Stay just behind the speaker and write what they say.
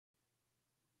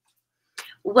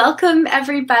Welcome,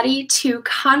 everybody, to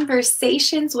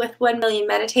Conversations with 1 Million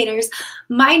Meditators.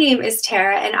 My name is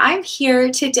Tara, and I'm here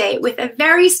today with a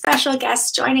very special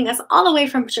guest joining us all the way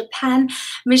from Japan,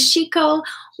 Michiko.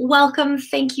 Welcome.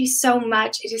 Thank you so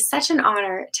much. It is such an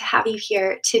honor to have you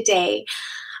here today.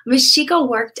 Michiko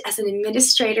worked as an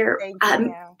administrator. Thank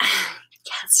you.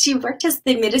 Yes, she worked as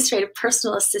the administrative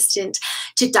personal assistant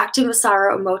to Dr.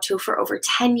 Masaru Emoto for over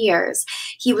 10 years.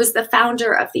 He was the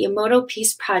founder of the Emoto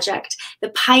Peace Project, the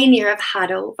pioneer of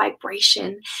HADO,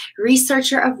 vibration,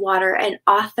 researcher of water, and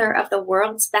author of the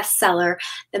world's bestseller,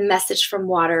 The Message from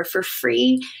Water, for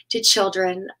free to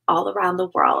children all around the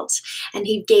world. And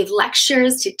he gave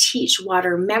lectures to teach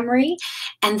water memory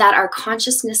and that our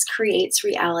consciousness creates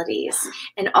realities,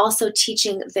 and also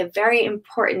teaching the very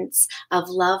importance of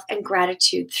love and gratitude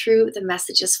through the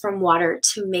messages from water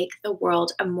to make the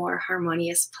world a more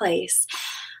harmonious place.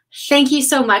 Thank you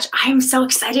so much. I'm so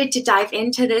excited to dive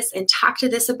into this and talk to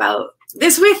this about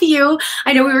this with you.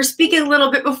 I know we were speaking a little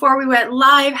bit before we went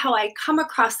live how I come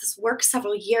across this work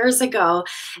several years ago,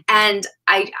 and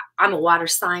I'm a water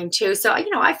sign too, so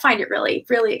I find it really,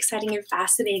 really exciting and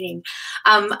fascinating.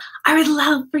 I would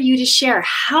love for you to share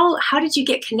how did you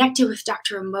get connected with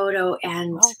Dr. Emoto?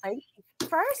 And well,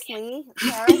 firstly,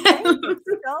 Tara, thank you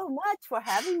so much for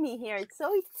having me here. It's so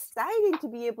exciting to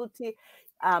be able to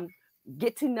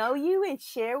get to know you and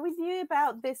share with you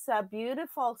about this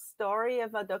beautiful story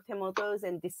of Dr. Emoto's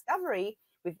and discovery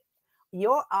with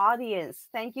your audience.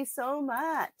 Thank you so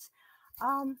much.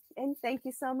 And thank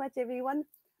you so much, everyone.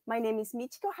 My name is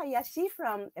Michiko Hayashi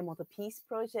from Emoto Peace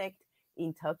Project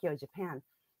in Tokyo, Japan.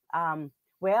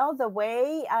 Well, the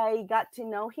way I got to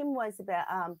know him was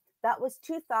about that was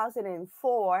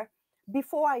 2004.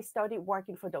 Before I started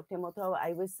working for Dr. Emoto,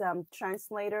 I was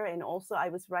translator, and also I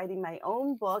was writing my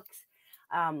own books.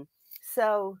 At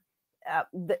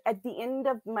the end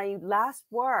of my last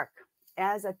work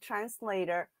as a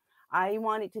translator, I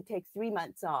wanted to take 3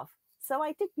 months off. So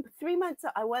I took 3 months.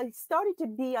 I started to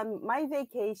be on my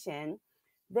vacation.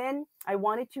 Then I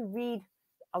wanted to read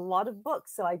a lot of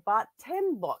books. So I bought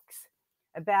 10 books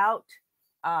about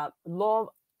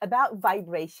law, about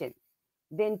vibration.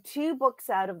 Then 2 books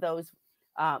out of those,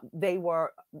 out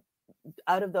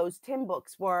of those 10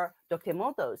 books were Dr.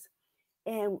 Emoto's.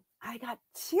 And I got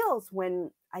chills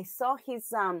when I saw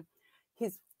his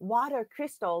water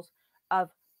crystals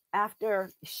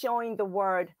after showing the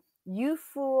word "you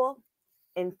fool"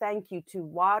 and "thank you" to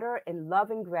water, and love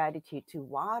and gratitude to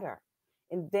water.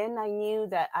 And then I knew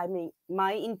that,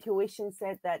 my intuition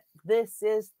said that this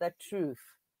is the truth.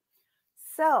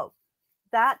 So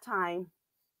that time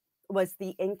was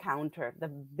the encounter, the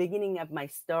beginning of my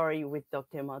story with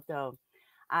Dr. Emoto.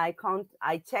 I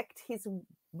checked his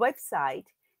website.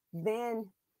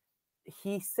 Then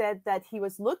he said that he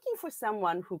was looking for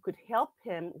someone who could help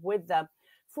him with the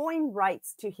foreign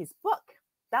rights to his book.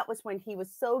 That was when he was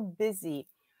so busy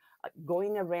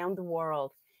going around the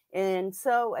world. And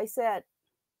so I said,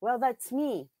 well, that's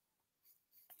me.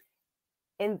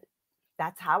 And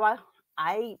that's how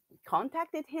I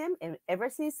contacted him. And ever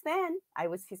since then, I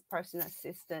was his personal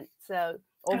assistant. So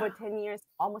over 10 years,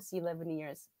 almost 11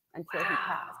 years until he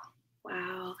passed.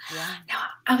 Wow. Yeah. Now,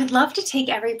 I would love to take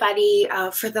everybody,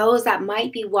 for those that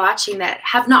might be watching that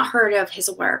have not heard of his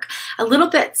work, a little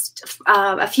bit,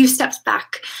 a few steps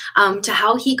back to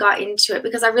how he got into it,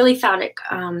 because I really found it,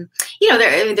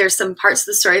 there's some parts of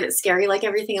the story that's scary, like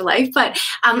everything in life, but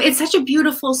it's such a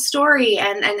beautiful story,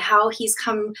 and how he's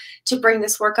come to bring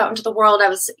this work out into the world. I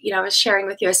was sharing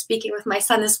with you, I was speaking with my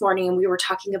son this morning, and we were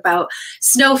talking about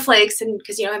snowflakes, and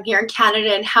because, I'm here in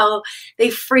Canada, and how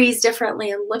they freeze differently,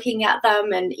 and looking at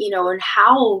them, and and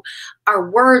how our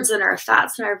words and our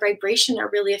thoughts and our vibration are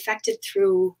really affected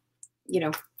through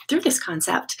through this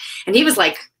concept. And he was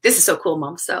like, this is so cool,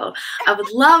 Mom. So I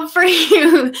would love for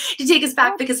you to take us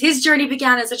back, because his journey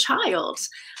began as a child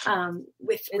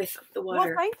with the water.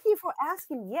 Well, thank you for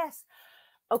asking. Yes.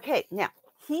 Okay. Now,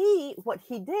 what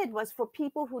he did was, for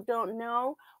people who don't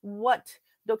know what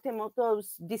Dr.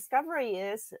 Emoto's discovery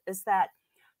is that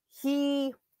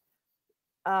he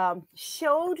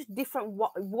showed different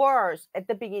words at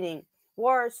the beginning,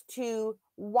 words to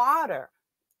water,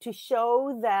 to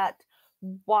show that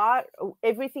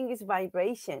everything is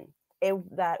vibration, and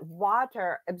that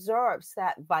water absorbs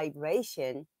that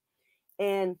vibration.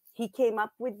 And he came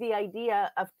up with the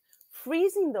idea of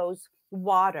freezing those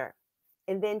water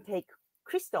and then take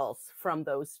crystals from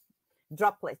those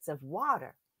droplets of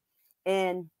water.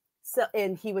 And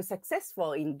he was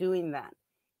successful in doing that.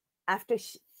 After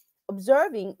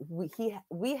observing,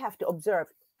 we have to observe.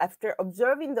 After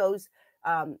observing those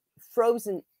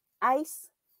frozen ice,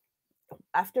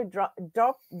 after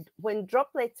when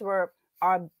droplets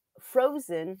are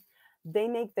frozen, they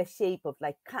make the shape of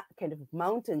like kind of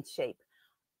mountain shape.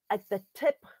 At the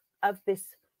tip of this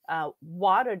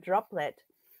water droplet,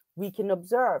 we can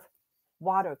observe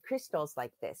water crystals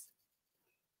like this.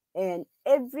 And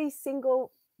every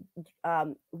single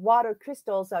water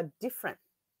crystals are different.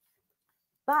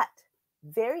 But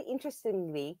very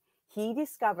interestingly, he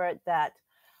discovered that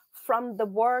from the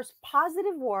words,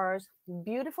 positive words,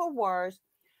 beautiful words,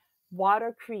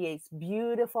 water creates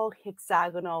beautiful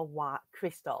hexagonal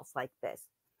crystals like this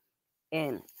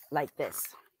and like this.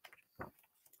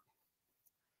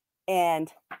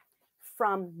 And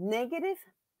from negative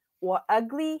or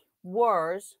ugly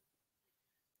words,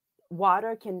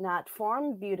 water cannot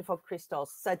form beautiful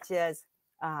crystals, such as,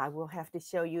 I will have to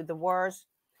show you the words,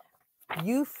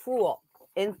 you fool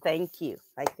and thank you,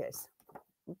 like this.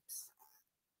 Oops.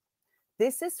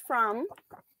 This is from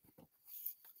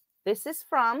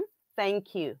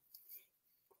thank you.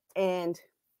 And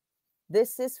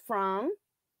this is from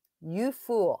you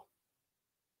fool.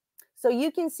 So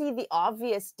you can see the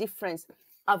obvious difference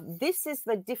of, this is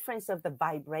the difference of the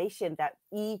vibration that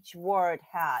each word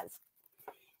has.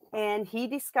 And he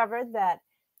discovered that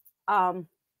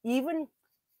even,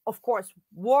 of course,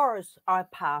 words are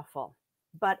powerful,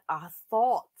 but our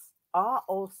thoughts are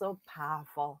also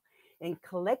powerful. And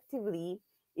collectively,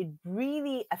 it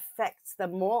really affects the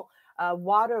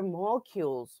water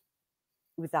molecules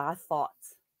with our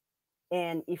thoughts.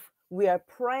 And if we are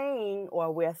praying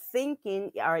or we're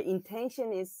thinking, our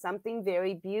intention is something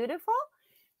very beautiful,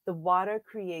 the water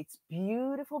creates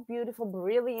beautiful, beautiful,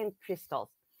 brilliant crystals.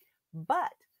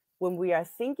 But when we are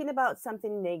thinking about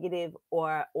something negative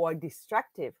or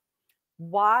destructive,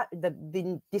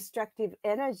 the destructive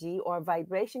energy or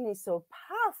vibration is so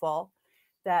powerful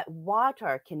that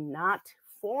water cannot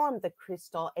form the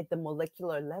crystal at the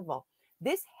molecular level.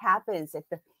 This happens at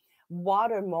the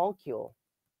water molecule.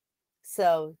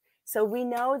 So we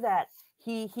know that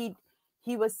he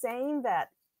was saying that,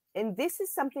 and this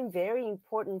is something very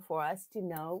important for us to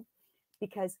know,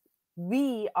 because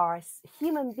we are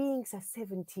human beings are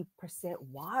 70%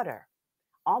 water.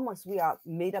 Almost we are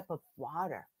made up of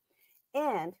water.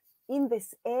 And in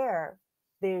this air,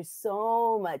 there's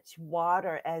so much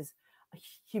water as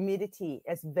humidity,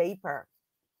 as vapor.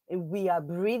 And we are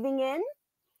breathing in,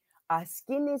 our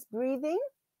skin is breathing,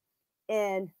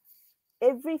 and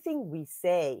everything we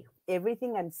say,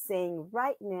 everything I'm saying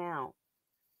right now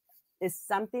is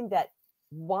something that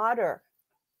water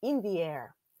in the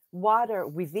air, water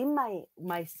within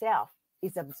myself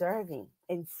is observing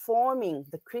and forming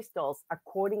the crystals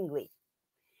accordingly.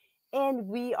 And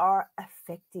we are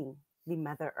affecting the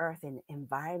Mother Earth and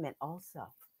environment also.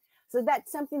 So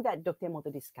that's something that Dr.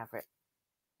 Emoto discovered.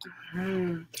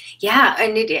 Yeah,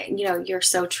 and you're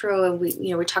so true. And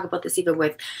we talk about this even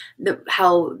with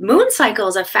how moon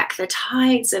cycles affect the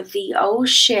tides of the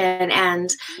ocean.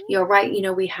 And you're right,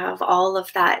 we have all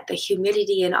of that, the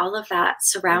humidity and all of that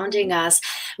surrounding us.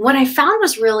 What I found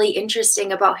was really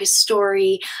interesting about his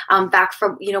story, back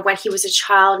from, when he was a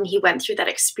child and he went through that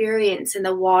experience in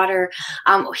the water.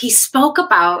 He spoke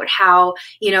about how,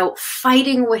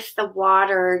 fighting with the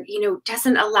water,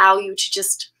 doesn't allow you to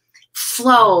just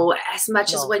flow as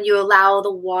much as when you allow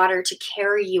the water to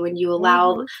carry you and you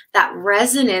allow that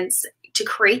resonance to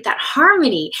create that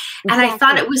harmony. And I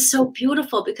thought it was so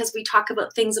beautiful, because we talk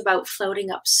about things about floating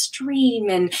upstream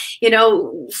and,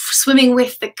 swimming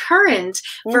with the current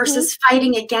versus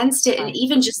fighting against it. And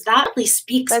even just that really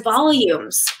speaks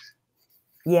volumes.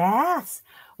 Yes.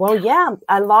 Well, yeah,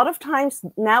 a lot of times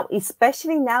now,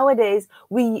 especially nowadays,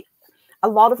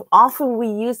 often we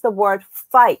use the word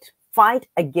fight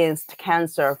against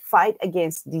cancer, fight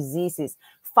against diseases,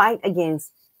 fight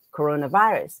against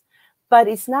coronavirus. But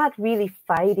it's not really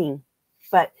fighting,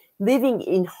 but living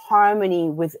in harmony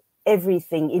with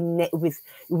everything,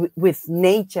 with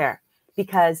nature,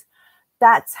 because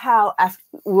that's how,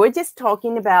 we're just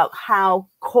talking about how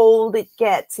cold it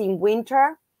gets in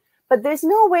winter, but there's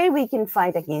no way we can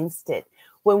fight against it.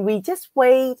 When we just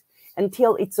wait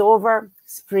until it's over,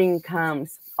 spring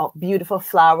comes. Beautiful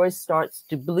flowers starts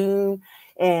to bloom,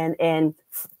 and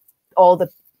all the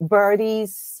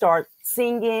birdies start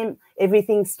singing.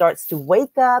 Everything starts to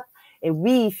wake up, and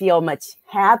we feel much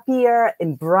happier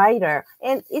and brighter.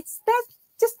 And that's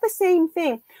just the same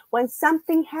thing. When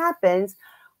something happens,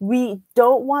 we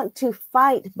don't want to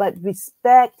fight, but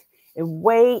respect and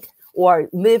wait or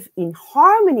live in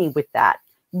harmony with that.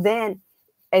 Then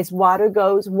as water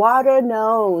goes, water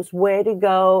knows where to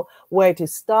go, where to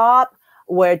stop,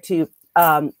 where to,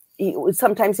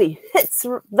 sometimes it hits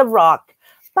the rock,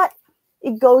 but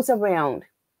it goes around.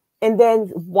 And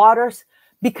then water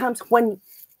becomes, when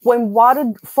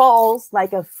water falls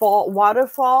like a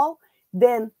waterfall,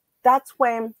 then that's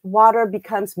when water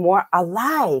becomes more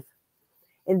alive.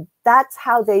 And that's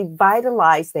how they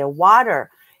vitalize their water,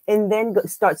 and then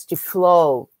starts to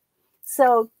flow.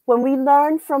 So when we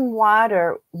learn from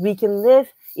water, we can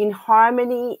live in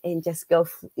harmony and just go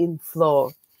in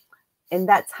flow. And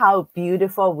that's how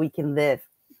beautiful we can live.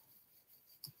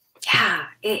 Yeah,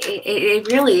 it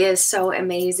really is so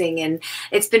amazing. And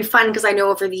it's been fun because I know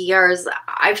over the years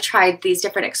I've tried these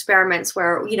different experiments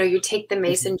where, you know, you take the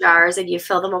mason jars and you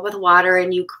fill them up with water,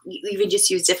 and you even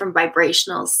just use different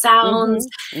vibrational sounds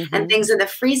and things in the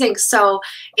freezing. So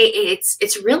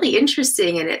it's really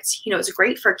interesting, and it's, you know, it's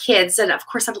great for kids. And of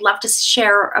course, I'd love to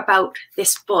share about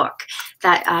this book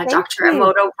that Dr.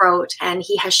 Emoto wrote, and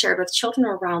he has shared with children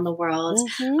around the world.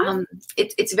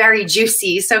 It's very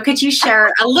juicy. So could you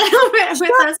share a little bit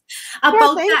with us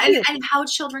about that and how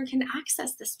children can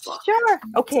access this book? Sure.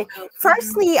 Okay.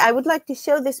 Firstly, I would like to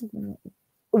show this.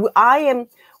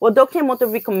 Dr.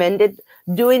 Emoto recommended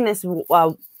doing this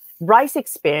rice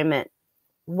experiment.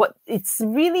 It's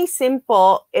really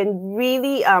simple, and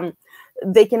really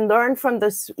they can learn from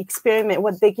this experiment.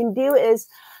 What they can do is,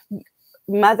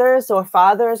 mothers or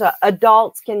fathers or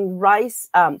adults can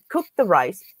cook the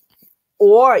rice,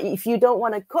 or if you don't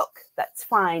want to cook, that's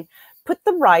fine. Put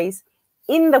the rice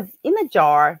in a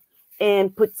jar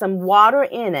and put some water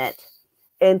in it,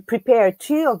 and prepare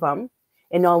 2 of them.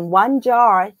 And on one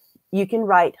jar, you can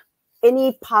write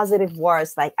any positive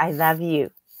words like "I love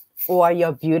you" or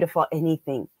 "You're beautiful,"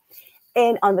 anything.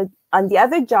 And on the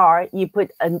other jar, you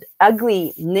put an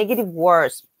ugly, negative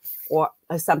words, or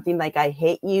something like "I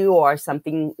hate you" or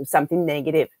something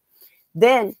negative.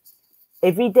 Then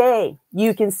every day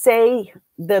you can say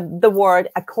the word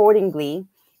accordingly,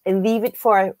 and leave it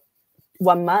for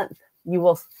 1 month. You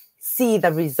will see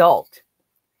the result.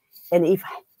 And if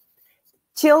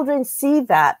children see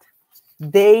that,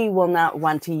 they will not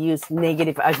want to use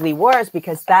negative, ugly words,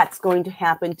 because that's going to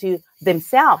happen to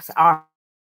themselves,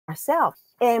 ourselves.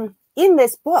 And in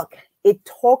this book, it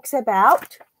talks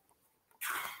about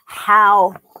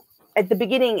how, at the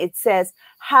beginning, it says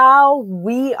how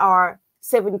we are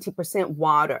 70%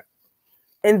 water.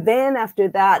 And then after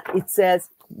that, it says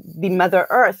the Mother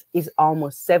Earth is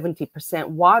almost 70%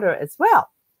 water as well.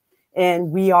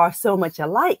 And we are so much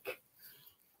alike.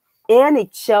 And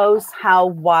it shows how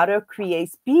water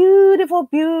creates beautiful,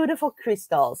 beautiful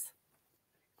crystals.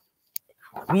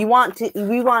 We want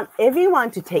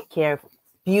everyone to take care of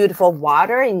beautiful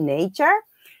water in nature.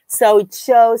 So it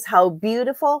shows how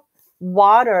beautiful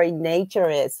water in nature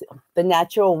is, the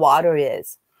natural water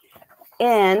is.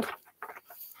 And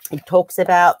it talks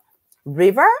about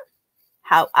river,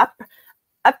 how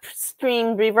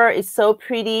upstream river is so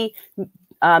pretty.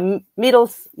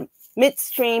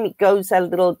 Midstream, it goes a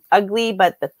little ugly,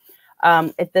 but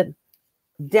at the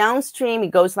downstream,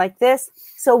 it goes like this.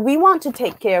 So we want to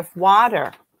take care of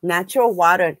water, natural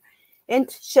water.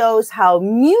 And shows how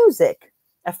music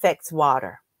affects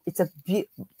water. It's a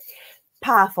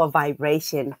powerful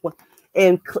vibration.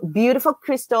 And beautiful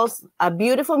crystals,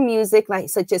 beautiful music,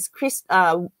 such as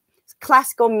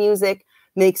classical music,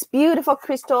 makes beautiful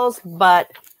crystals,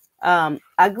 but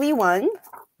ugly one,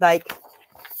 like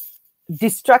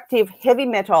destructive heavy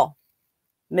metal,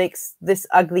 makes this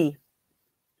ugly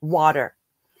water.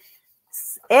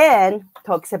 And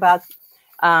talks about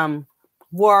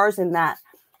wars and that.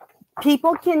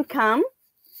 People can come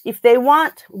if they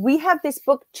want. We have this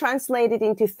book translated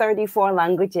into 34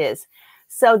 languages.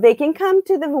 So they can come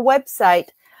to the website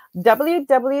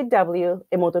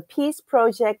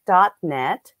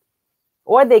www.emotopeaceproject.net,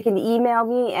 or they can email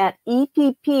me at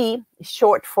EPP,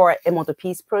 short for Emoto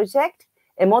Peace Project.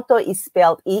 Emoto is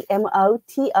spelled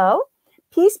E-M-O-T-O,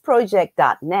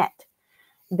 peaceproject.net.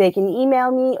 They can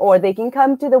email me, or they can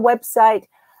come to the website.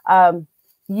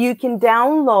 You can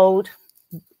download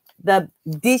the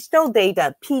digital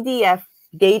data, PDF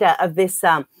data of this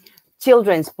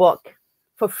children's book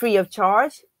for free of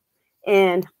charge.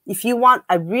 And if you want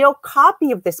a real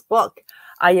copy of this book,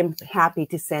 I am happy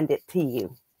to send it to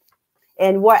you.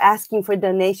 And we're asking for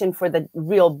donation for the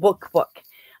real book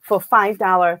for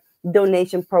 $5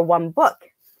 donation per 1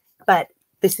 book. But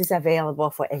this is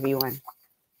available for everyone.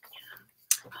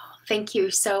 Thank you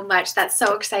so much. That's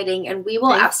so exciting. And we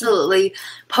will absolutely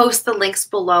post the links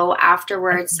below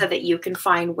afterwards so that you can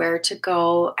find where to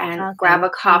go and grab a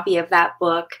copy of that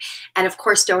book. And of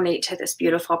course, donate to this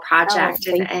beautiful project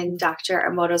and Dr.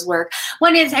 Emoto's work.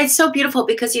 One is, it's so beautiful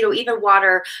because, you know, even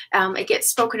water, it gets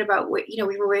spoken about, you know,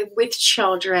 we were with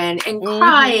children and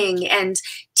crying and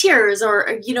tears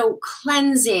or, you know,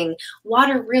 cleansing.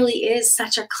 Water really is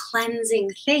such a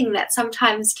cleansing thing that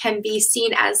sometimes can be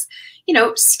seen as, you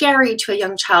know, scary to a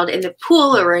young child in the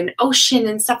pool or an ocean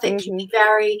and stuff. It can be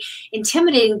very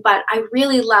intimidating, but I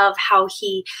really love how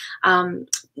he,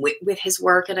 with his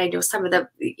work, and I know some of the,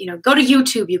 you know, go to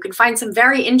YouTube, you can find some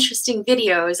very interesting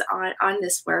videos on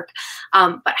this work,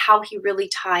 but how he really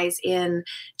ties in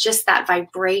just that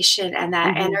vibration and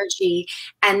that energy,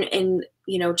 and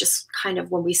you know, just kind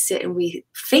of when we sit and we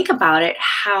think about it,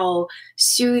 how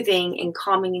soothing and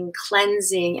calming and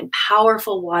cleansing and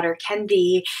powerful water can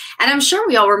be. And I'm sure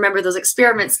we all remember those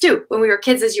experiments too, when we were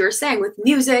kids, as you were saying, with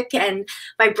music and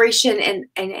vibration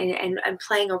and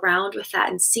playing around with that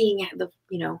and seeing the,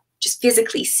 you know, just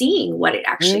physically seeing what it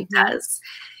actually does.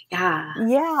 Yeah.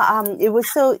 Yeah. It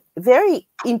was so very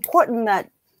important that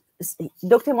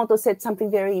Dr. Emoto said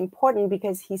something very important,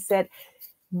 because he said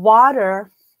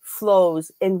water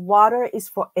flows and water is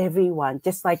for everyone,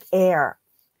 just like air.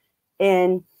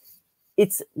 And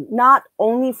it's not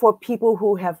only for people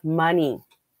who have money,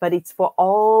 but it's for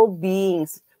all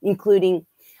beings, including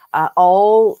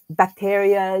all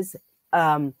bacteria,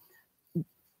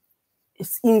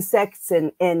 insects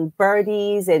and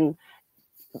birdies and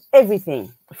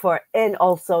everything, and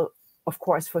also, of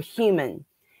course, for human.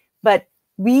 But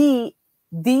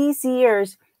these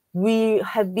years, we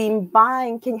have been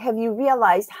buying, have you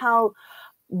realized how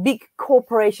big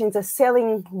corporations are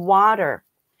selling water?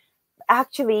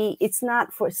 Actually, it's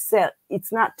not for sell,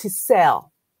 it's not to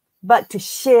sell, but to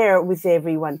share with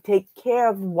everyone. Take care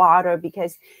of water,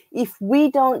 because if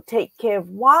we don't take care of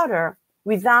water,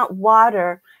 without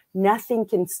water, nothing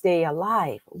can stay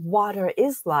alive. Water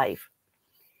is life.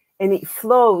 And it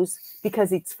flows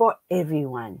because it's for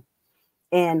everyone.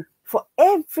 And for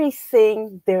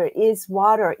everything, there is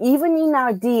water. Even in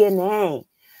our DNA,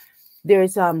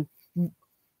 there's a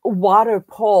water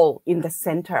pole in the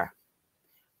center,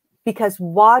 because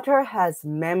water has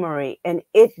memory and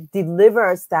it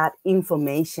delivers that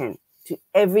information to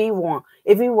everyone,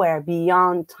 everywhere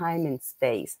beyond time and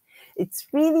space. It's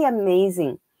really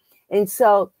amazing. And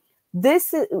so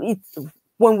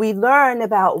when we learn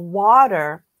about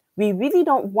water, we really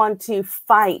don't want to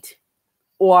fight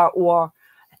or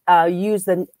use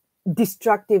the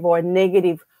destructive or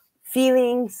negative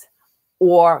feelings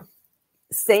or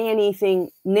say anything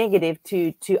negative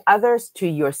to others, to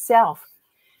yourself,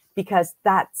 because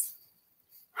that's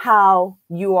how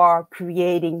you are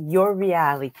creating your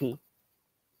reality.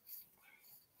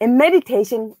 In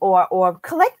meditation or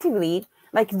collectively,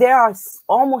 like there are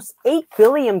almost 8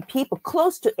 billion people,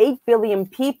 close to 8 billion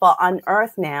people on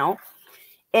Earth now.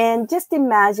 And just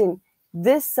imagine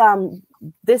this,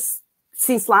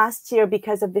 since last year,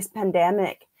 because of this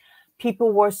pandemic,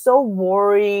 people were so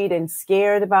worried and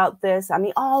scared about this. I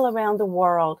mean, all around the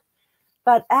world.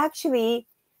 But actually,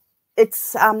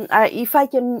 it's, if I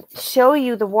can show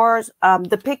you the words,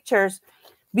 the pictures,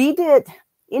 we did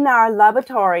in our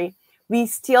laboratory, we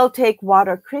still take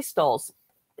water crystals.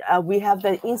 We have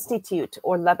the institute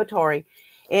or laboratory,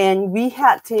 and we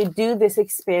had to do this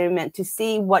experiment to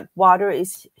see what water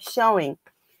is showing.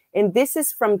 And this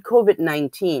is from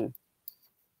COVID-19.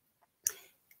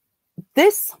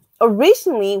 This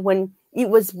originally, when it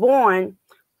was born,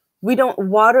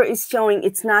 water is showing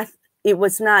it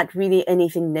was not really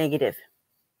anything negative.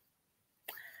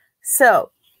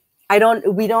 So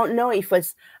we don't know if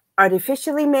it's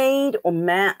artificially made or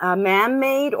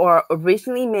man-made or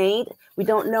originally made. We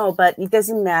don't know, but it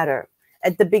doesn't matter.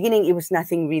 At the beginning, it was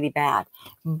nothing really bad.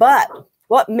 But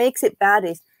what makes it bad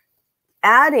is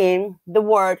adding the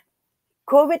word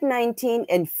COVID-19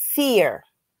 and fear.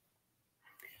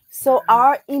 So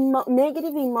our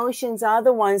negative emotions are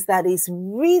the ones that is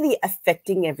really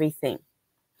affecting everything.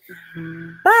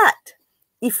 But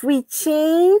if we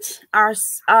change our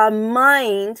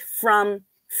mind from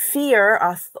fear,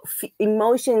 our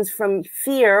emotions from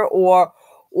fear or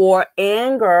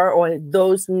anger or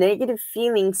those negative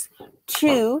feelings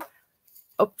to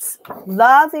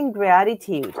love and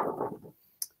gratitude,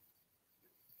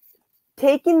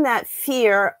 taking that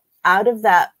fear out of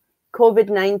that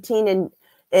COVID-19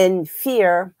 and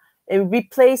fear, and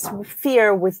replace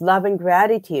fear with love and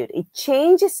gratitude, it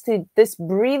changes to this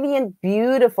brilliant,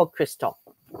 beautiful crystal.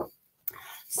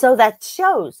 So that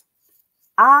shows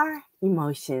our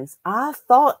emotions, our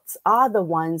thoughts are the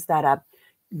ones that are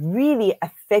really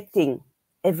affecting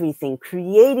everything,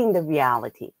 creating the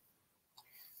reality.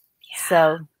 Yeah.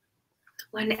 So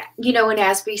when, you know, and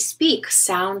as we speak,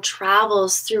 sound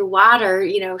travels through water,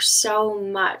 you know, so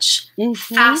much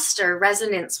faster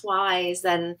resonance wise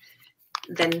than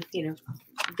than,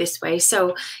 this way.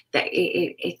 So that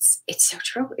it's so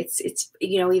true. It's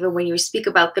even when you speak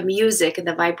about the music and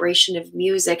the vibration of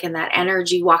music and that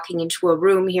energy, walking into a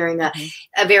room, hearing a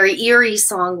very eerie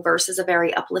song versus a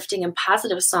very uplifting and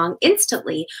positive song,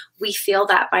 instantly we feel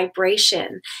that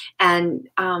vibration. And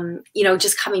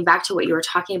just coming back to what you were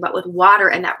talking about with water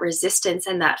and that resistance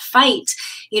and that fight,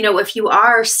 if you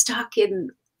are stuck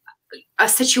in a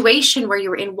situation where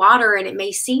you're in water and it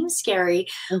may seem scary,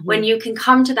 when you can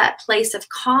come to that place of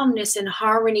calmness and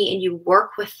harmony, and you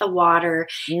work with the water,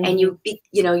 and you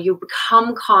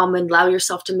become calm and allow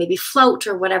yourself to maybe float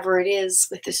or whatever it is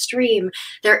with the stream,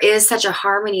 there is such a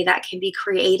harmony that can be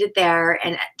created there.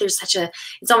 And there's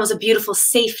it's almost a beautiful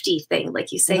safety thing.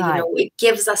 Like you say, it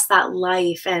gives us that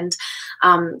life. And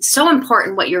so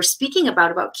important what you're speaking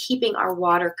about keeping our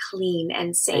water clean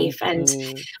and safe. And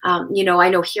I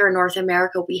know here in North America,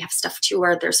 we have stuff too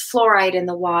where there's fluoride in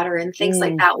the water and things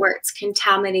like that, where it's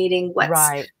contaminating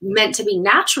what's meant to be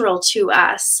natural to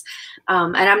us.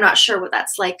 And I'm not sure what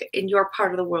that's like in your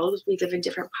part of the world. We live in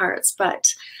different parts, but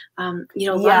a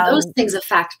lot of those things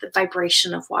affect the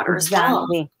vibration of water as well.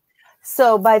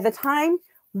 So by the time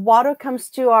water comes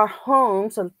to our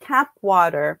homes, so tap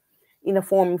water, in the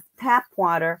form of tap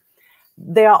water,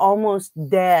 they are almost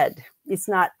dead. It's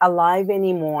not alive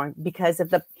anymore because of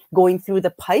the going through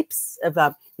the pipes of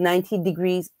 90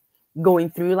 degrees going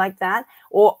through like that,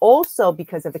 or also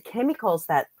because of the chemicals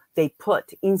that they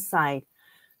put inside.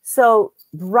 So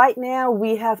right now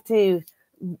we have to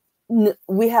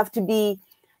be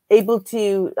able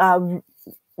to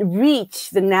reach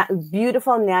the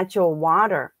beautiful natural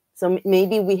water. So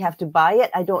maybe we have to buy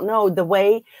it. I don't know. The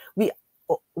way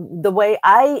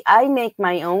I make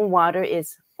my own water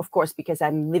is, of course, because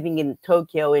I'm living in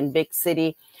Tokyo, in big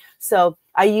city. So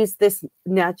I use this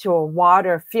natural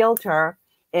water filter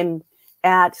and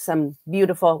add some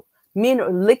beautiful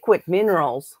liquid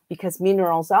minerals, because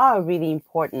minerals are really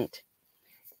important,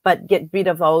 but get rid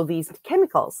of all these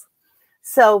chemicals.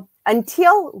 So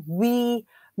until we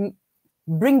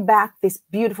bring back this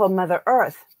beautiful Mother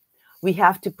Earth, we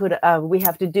have to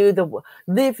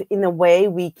live in a way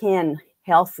we can,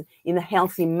 in a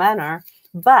healthy manner.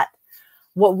 But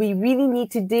what we really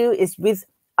need to do is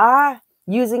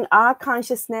using our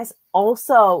consciousness,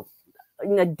 also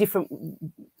different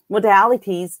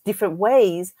modalities, different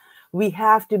ways, we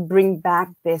have to bring back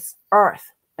this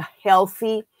earth, a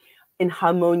healthy and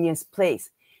harmonious place.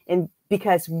 And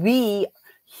because we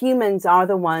humans are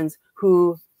the ones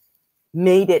who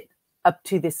made it up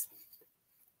to this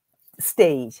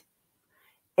stage.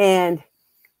 And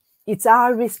it's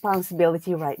our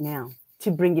responsibility right now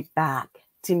to bring it back,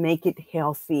 to make it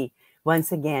healthy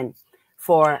once again,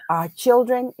 for our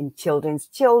children and children's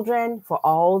children, for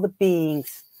all the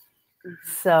beings.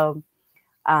 So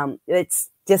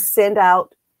let's just send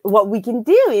out what we can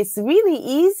do. Is really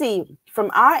easy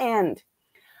from our end.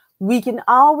 We can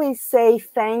always say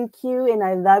thank you and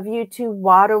I love you to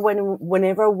water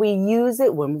whenever we use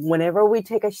it, whenever we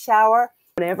take a shower,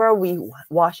 whenever we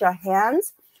wash our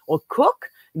hands or cook,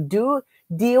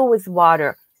 deal with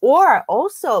water. Or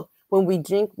also when we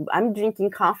drink, I'm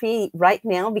drinking coffee right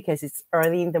now because it's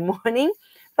early in the morning,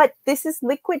 but this is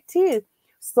liquid too.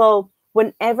 So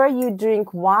whenever you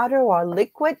drink water or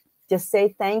liquid, just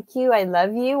say thank you, I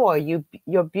love you, or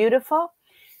you're beautiful.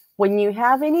 When you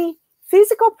have any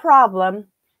physical problem,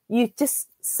 you just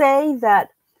say that,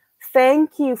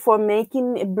 thank you for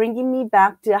bringing me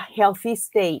back to a healthy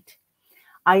state.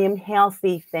 I am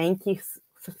healthy. Thank you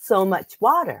so much,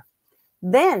 water.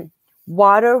 Then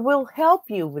water will help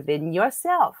you within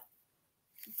yourself.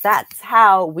 That's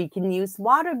how we can use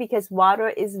water, because water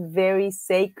is very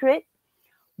sacred.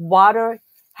 Water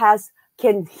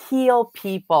can heal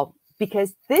people,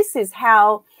 because this is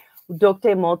how Dr.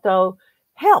 Emoto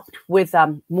helped with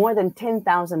more than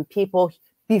 10,000 people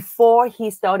before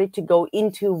he started to go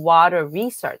into water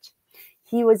research.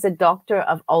 He was a doctor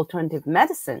of alternative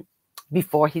medicine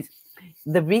before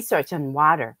the research on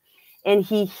water. And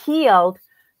he healed,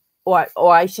 or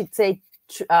I should say,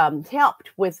 helped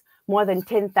with more than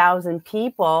 10,000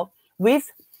 people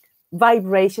with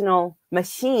vibrational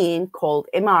machine called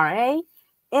MRA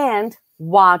and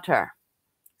water.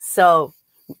 So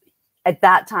at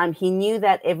that time, he knew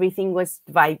that everything was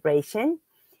vibration,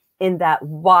 and that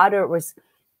water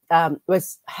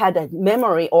had a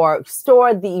memory or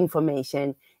stored the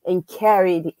information and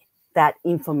carried that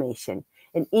information.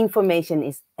 And information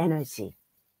is energy.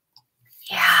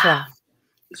 Yeah.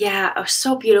 Yeah, oh,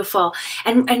 so beautiful.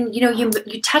 And you know,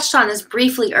 you touched on this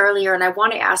briefly earlier, and I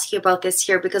want to ask you about this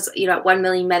here because you know, at 1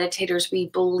 Million Meditators, we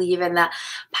believe in the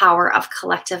power of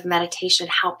collective meditation,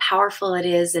 how powerful it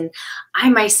is. And I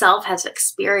myself have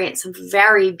experienced some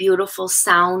very beautiful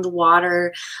sound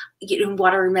water, you know,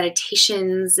 water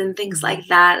meditations and things like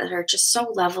that are just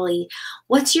so lovely.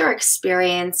 What's your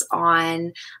experience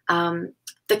on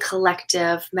the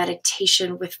collective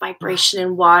meditation with vibration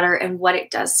and water and what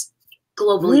it does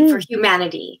globally for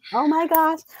humanity? Oh my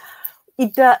gosh.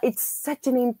 It's such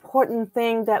an important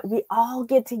thing that we all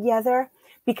get together,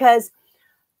 because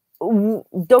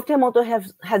Dr. Emoto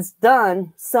has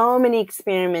done so many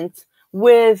experiments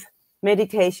with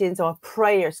meditations or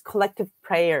prayers, collective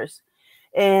prayers.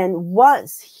 And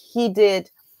once he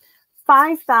did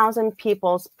 5,000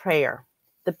 people's prayer,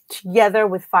 together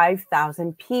with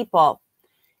 5,000 people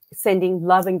sending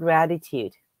love and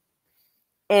gratitude.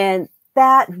 And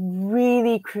that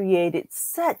really created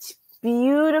such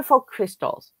beautiful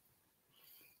crystals.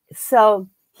 So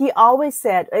he always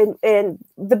said, and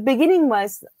the beginning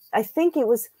was, I think it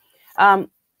was, the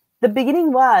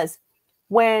beginning was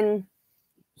when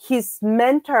his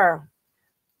mentor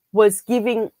was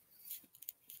giving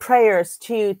prayers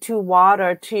to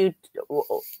water, to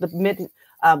the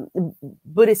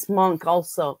Buddhist monk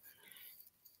also.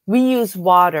 We use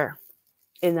water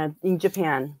in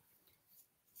Japan.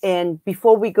 And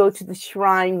before we go to the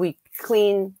shrine, we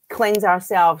cleanse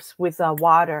ourselves with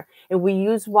water, and we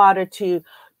use water to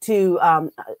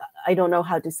I don't know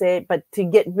how to say it, but to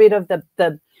get rid of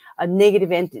the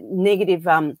negative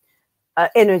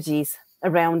energies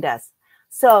around us.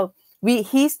 So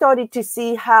he started to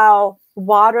see how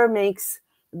water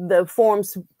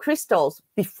forms crystals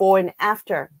before and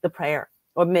after the prayer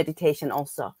or meditation.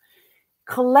 Also,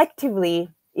 collectively,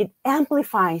 it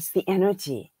amplifies the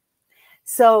energy.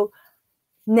 So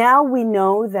now we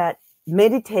know that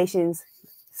meditations,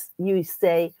 you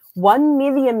say 1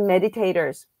 million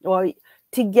meditators, or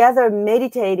together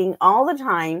meditating all the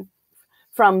time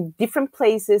from different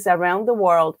places around the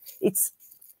world. It's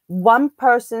one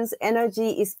person's energy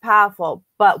is powerful,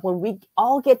 but when we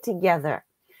all get together,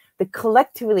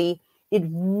 collectively, it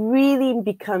really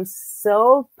becomes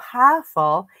so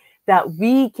powerful that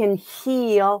we can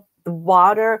heal the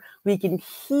water, we can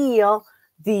heal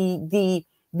the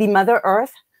Mother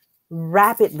Earth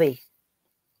rapidly.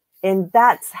 And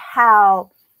that's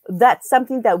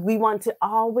something that we want to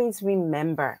always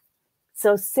remember.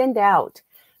 So send out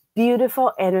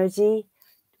beautiful energy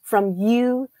from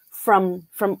you, from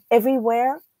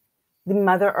everywhere. The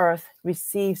Mother Earth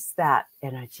receives that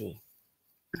energy.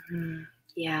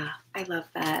 Yeah, I love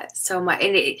that so much.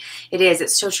 And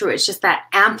it's so true. It's just that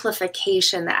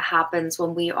amplification that happens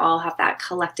when we all have that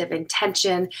collective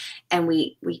intention and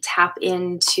we tap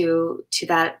into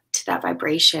that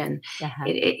vibration.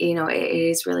 You know, it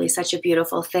is really such a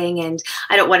beautiful thing. And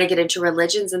I don't want to get into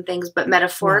religions and things, but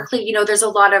metaphorically, you know, there's a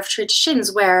lot of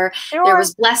traditions where there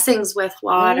was blessings with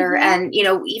water, and, you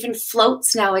know, even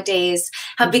floats nowadays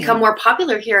have become more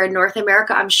popular here in North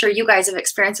America. I'm sure you guys have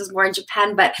experienced this more in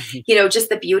Japan, but, you know, just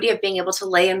the beauty of being able to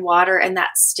lay in water and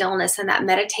that stillness and that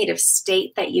meditative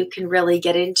state that you can really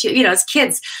get into. You know, as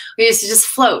kids, we used to just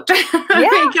float. Go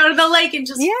to the lake and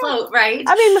just float, right?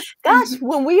 I mean, gosh,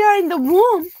 when we are in the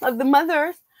womb of the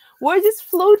mother, we're just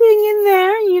floating in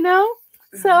there, you know?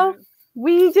 So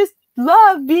we just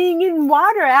love being in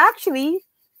water, actually,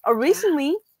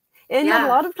 originally. And a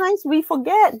lot of times we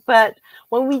forget, but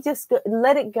when we just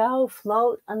let it go,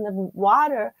 float on the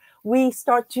water, we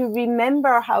start to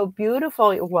remember how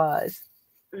beautiful it was.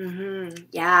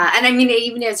 Yeah, and I mean,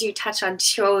 even as you touch on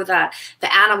too, the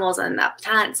animals and the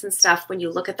plants and stuff, when you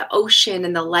look at the ocean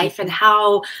and the life and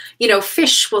how, you know,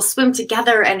 fish will swim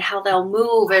together and how they'll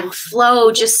move and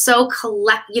flow, just so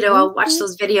you know, I'll watch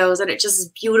those videos and it just is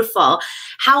beautiful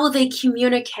how they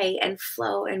communicate and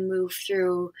flow and move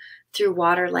through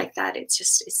water like that.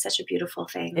 It's such a beautiful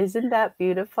thing. Isn't that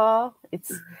beautiful?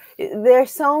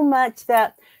 There's so much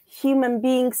that human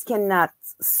beings cannot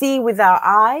see with our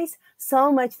eyes,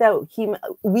 so much that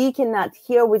we cannot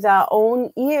hear with our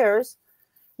own ears.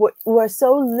 We're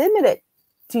so limited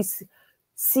to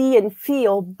see and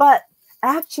feel, but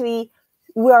actually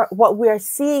what we are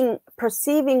seeing,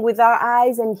 perceiving with our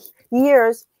eyes and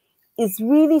ears is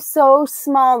really so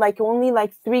small, like only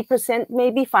like 3%,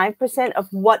 maybe 5% of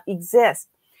what exists.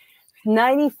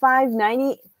 95,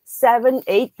 97,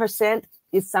 8%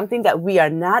 is something that we are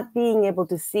not being able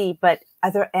to see, but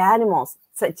other animals,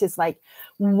 such as like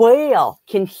whale,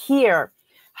 can hear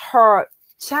her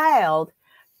child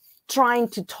trying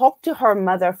to talk to her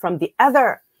mother from the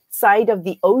other side of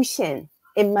the ocean,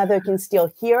 and mother can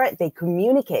still hear it. They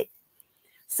communicate.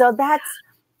 So that's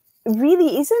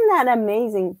really, isn't that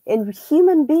amazing? And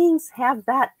human beings have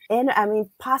that, and I mean,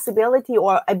 possibility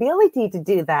or ability to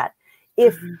do that.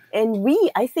 And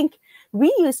I think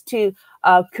we used to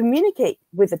communicate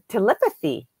with a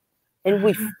telepathy, and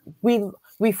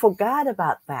we forgot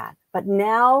about that. But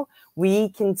now we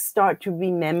can start to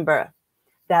remember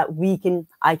that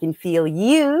I can feel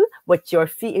you, what you're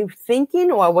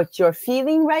thinking or what you're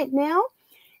feeling right now.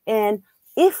 And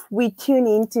if we tune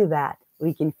into that,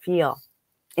 we can feel.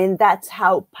 And that's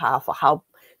how powerful, how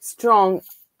strong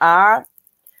our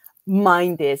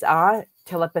mind is, our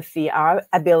telepathy, our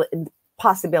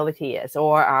possibility is,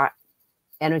 or our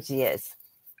energy is.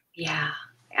 Yeah,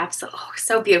 absolutely. Oh,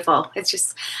 so beautiful. It's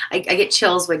just, I get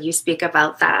chills when you speak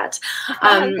about that.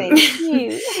 Thank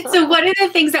you. So one of the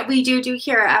things that we do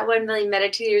here at 1 Million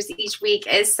Meditators each week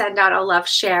is send out a love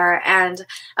share. And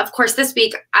of course, this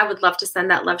week, I would love to send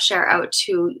that love share out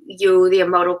to you, the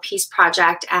Emoto Peace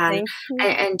Project, and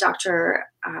Dr.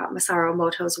 Masaru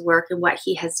Emoto's work and what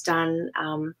he has done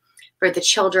for the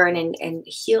children and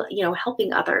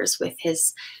helping others with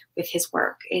his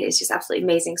work. It is just absolutely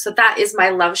amazing. So that is my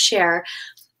love share.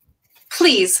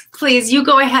 Please, you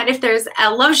go ahead if there's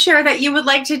a love share that you would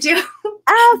like to do.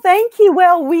 Oh, thank you.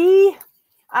 Well,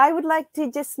 I would like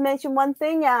to just mention one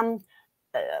thing.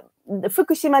 The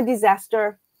Fukushima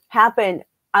disaster happened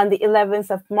on the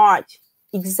 11th of March,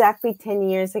 exactly 10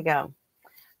 years ago.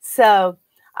 So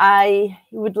I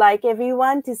would like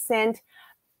everyone to send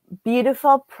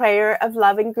beautiful prayer of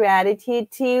love and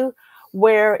gratitude to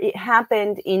where it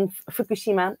happened in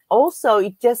Fukushima. Also,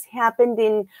 it just happened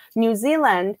in New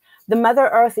Zealand. The Mother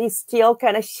Earth is still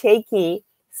kind of shaky.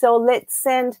 So let's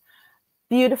send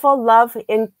beautiful love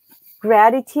and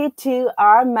gratitude to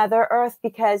our Mother Earth,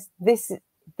 because this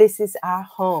is our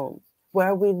home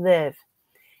where we live.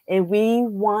 And we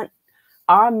want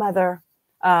our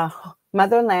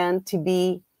motherland to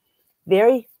be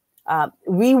very,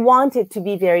 we want it to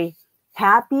be very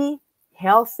happy,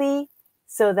 healthy,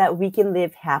 so that we can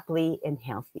live happily and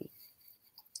healthy.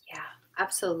 Yeah,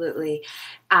 absolutely.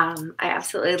 I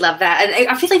absolutely love that. And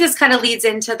I feel like this kind of leads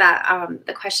into that,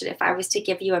 the question, if I was to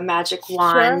give you a magic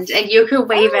wand and you could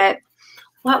wave it,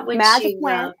 what would magic you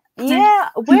wand? Yeah,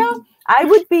 well, I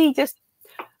would be just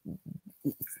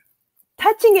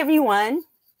touching everyone,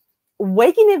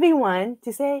 waking everyone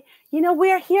to say,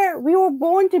 we are here. We were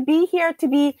born to be here, to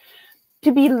be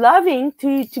loving,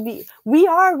 we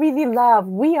are really love.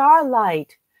 We are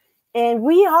light, and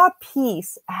we are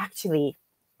peace, actually.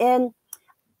 And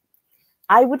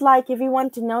I would like everyone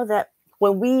to know that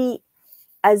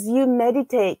as you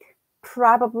meditate,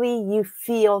 probably you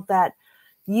feel that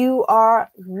you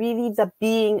are really the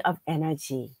being of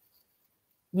energy.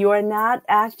 You are not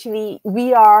actually,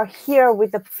 we are here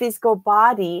with the physical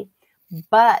body,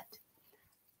 but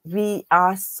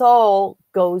our soul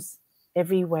goes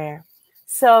everywhere.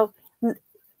 So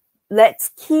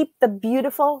let's keep the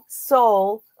beautiful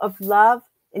soul of love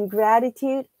and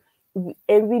gratitude,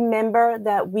 and remember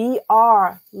that we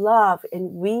are love,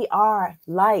 and we are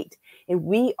light, and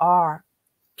we are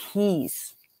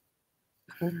peace.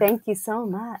 And thank you so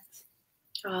much.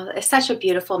 Oh, it's such a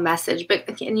beautiful message, but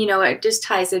it just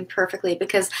ties in perfectly,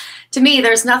 because to me,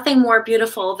 there's nothing more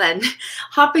beautiful than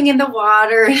hopping in the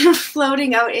water and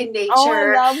floating out in nature. Oh,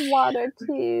 I love water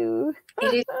too.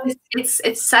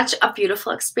 It's such a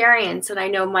beautiful experience, and I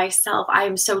know myself, I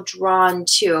am so drawn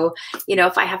to,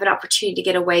 if I have an opportunity to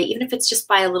get away, even if it's just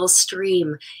by a little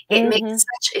stream, it makes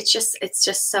it's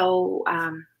just so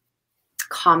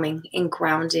calming and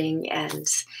grounding, and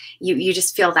you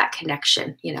just feel that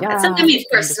connection, I mean, of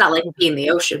course, it's not like being in the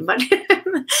ocean, but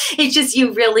it's just,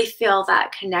 you really feel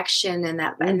that connection and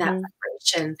that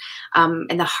vibration,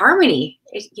 and the harmony.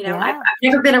 I've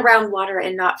never been around water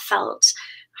and not felt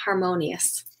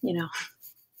harmonious.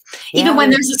 Even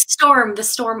when there's a storm, the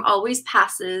storm always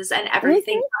passes and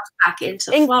everything comes back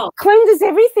into flow. Cleanses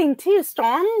everything too.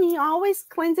 Storm, he always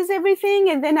cleanses everything,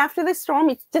 and then after the storm,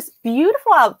 it's just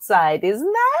beautiful outside,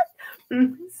 isn't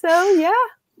that? So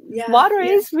water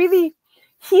is really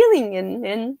healing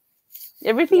and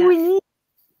everything we need.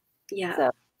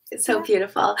 It's so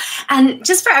beautiful. And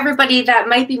just for everybody that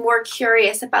might be more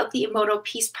curious about the Emoto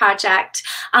Peace Project,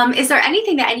 is there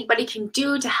anything that anybody can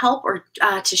do to help or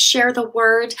to share the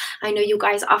word? I know you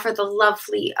guys offer the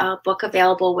lovely book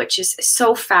available, which is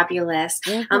so fabulous.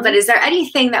 But is there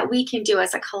anything that we can do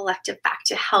as a collective back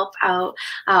to help out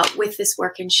with this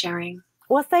work and sharing?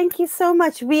 Well, thank you so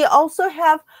much. We also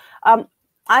have,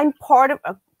 I'm part of,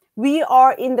 we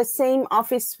are in the same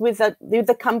office with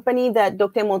the company that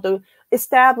Dr. Emoto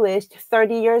established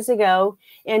 30 years ago,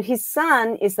 and his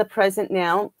son is the president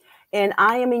now. and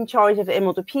I am in charge of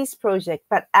Emoto Peace Project,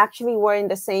 but actually we're in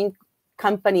the same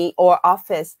company or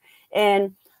office.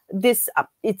 And this,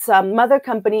 its mother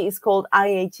company is called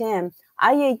IHM.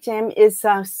 IHM is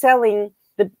selling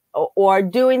or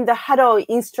doing the HADO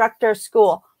instructor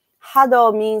school.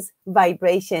 HADO means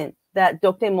vibration. That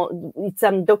Dr. It's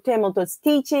Dr. Emoto's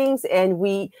teachings, and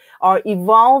we are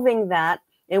evolving that.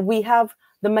 And we have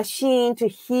the machine to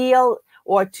heal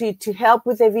or to help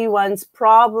with everyone's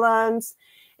problems.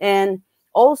 And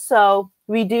also,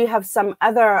 we do have some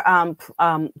other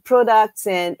products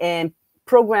and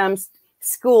programs,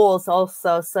 schools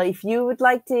also. So if you would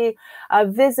like to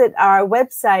visit our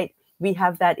website, we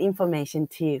have that information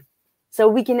too. So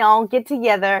we can all get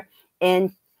together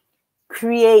and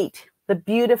create the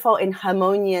beautiful and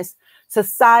harmonious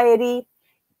society.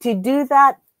 To do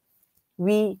that,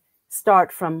 we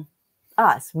start from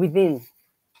us within,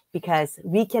 because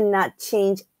we cannot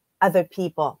change other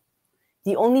people.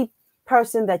 The only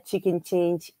person that you can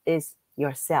change is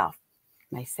yourself,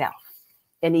 myself.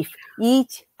 And if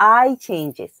each I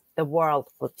changes, the world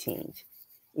will change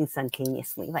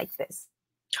instantaneously like this.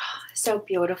 So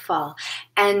beautiful.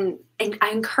 And I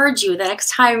encourage you, the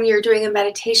next time you're doing a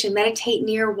meditation, meditate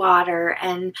near water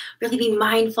and really be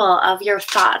mindful of your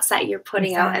thoughts that you're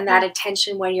putting out and that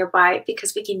attention when you're by it,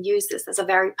 because we can use this as a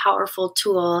very powerful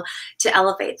tool to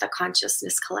elevate the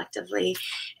consciousness collectively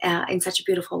in such a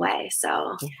beautiful way.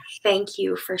 So thank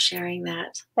you for sharing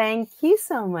that. Thank you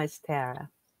so much, Tara.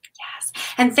 Yes.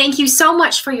 And thank you so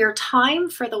much for your time,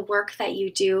 for the work that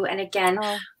you do. And again,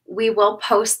 we will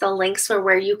post the links for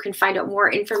where you can find out more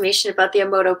information about the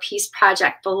Emoto Peace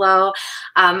Project below.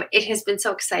 It has been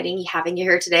so exciting having you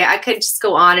here today. I could just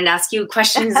go on and ask you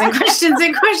questions and questions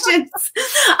and questions.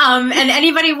 And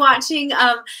anybody watching,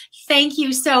 thank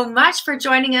you so much for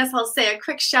joining us. I'll say a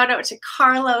quick shout out to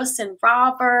Carlos and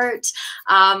Robert.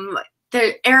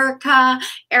 Eric,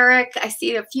 I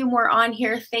see a few more on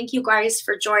here. Thank you guys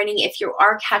for joining. If you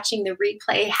are catching the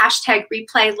replay, hashtag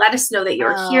replay, let us know that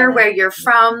you're here, where you're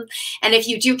from. And if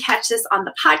you do catch this on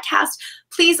the podcast,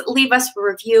 please leave us a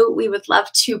review. We would love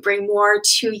to bring more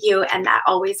to you, and that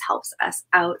always helps us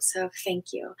out. So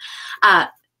thank you.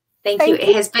 Thank you.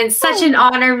 It has been such an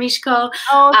honor, Michiko.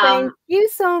 Oh, thank you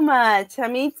so much. I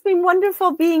mean, it's been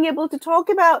wonderful being able to talk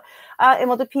about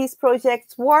Emoto Peace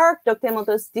Project's work, Dr.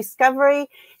 Emoto's discovery.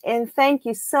 And thank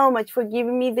you so much for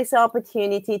giving me this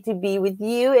opportunity to be with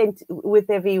you and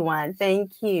with everyone.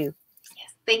 Thank you.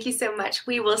 Yes, thank you so much.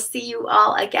 We will see you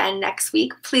all again next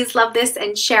week. Please love this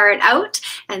and share it out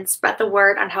and spread the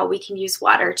word on how we can use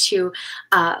water to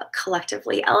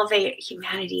collectively elevate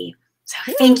humanity. So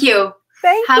thank you.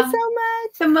 Thank you so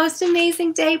much. The most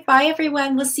amazing day. Bye,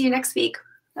 everyone. We'll see you next week.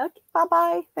 Okay,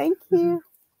 bye-bye. Thank you.